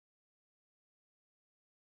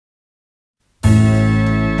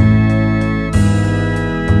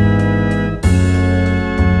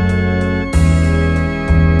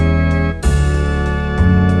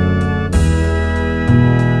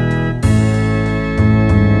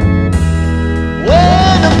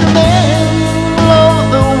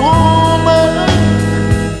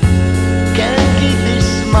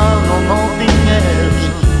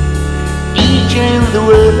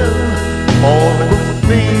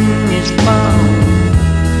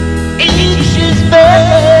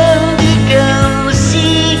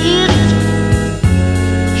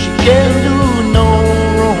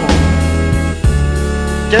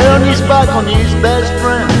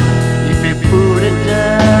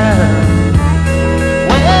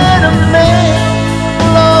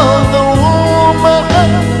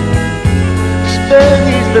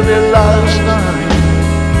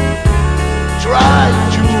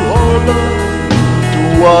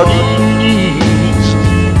what he needs.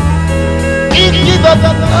 If you got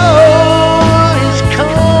all his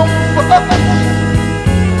comfort,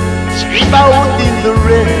 scream out in the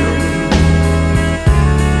rain.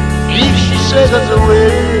 If she says that's the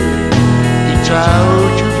way it's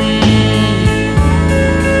out to be.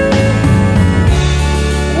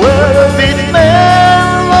 Well, a big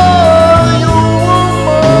man love your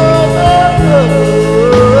mother.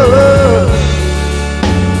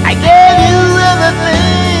 I gave you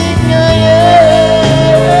everything I had.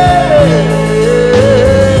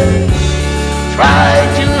 Try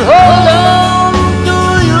to hold on to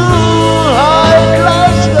your high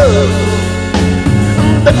class love,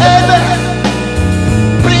 baby.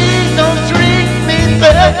 Please don't treat me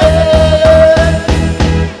bad.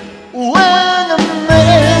 When a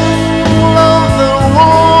man loves a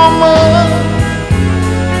woman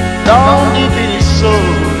down deep in his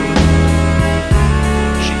soul,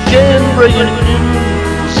 she can bring him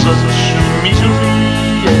such misery.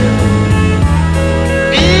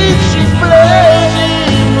 If she plays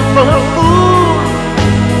him for a fool,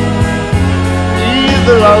 he's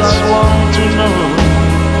the last one to know.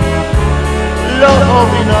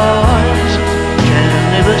 Love in eyes can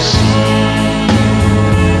never see.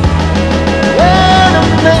 When a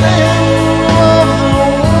man loves a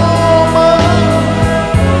woman,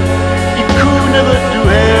 he could never do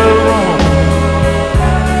her wrong.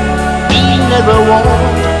 He never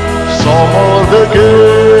want some other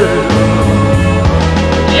girl.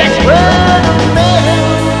 Yes, when a man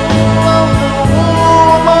loves a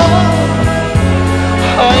woman,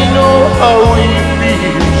 I know how he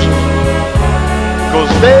feels.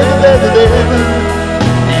 'Cause baby, baby, baby,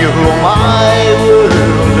 you're my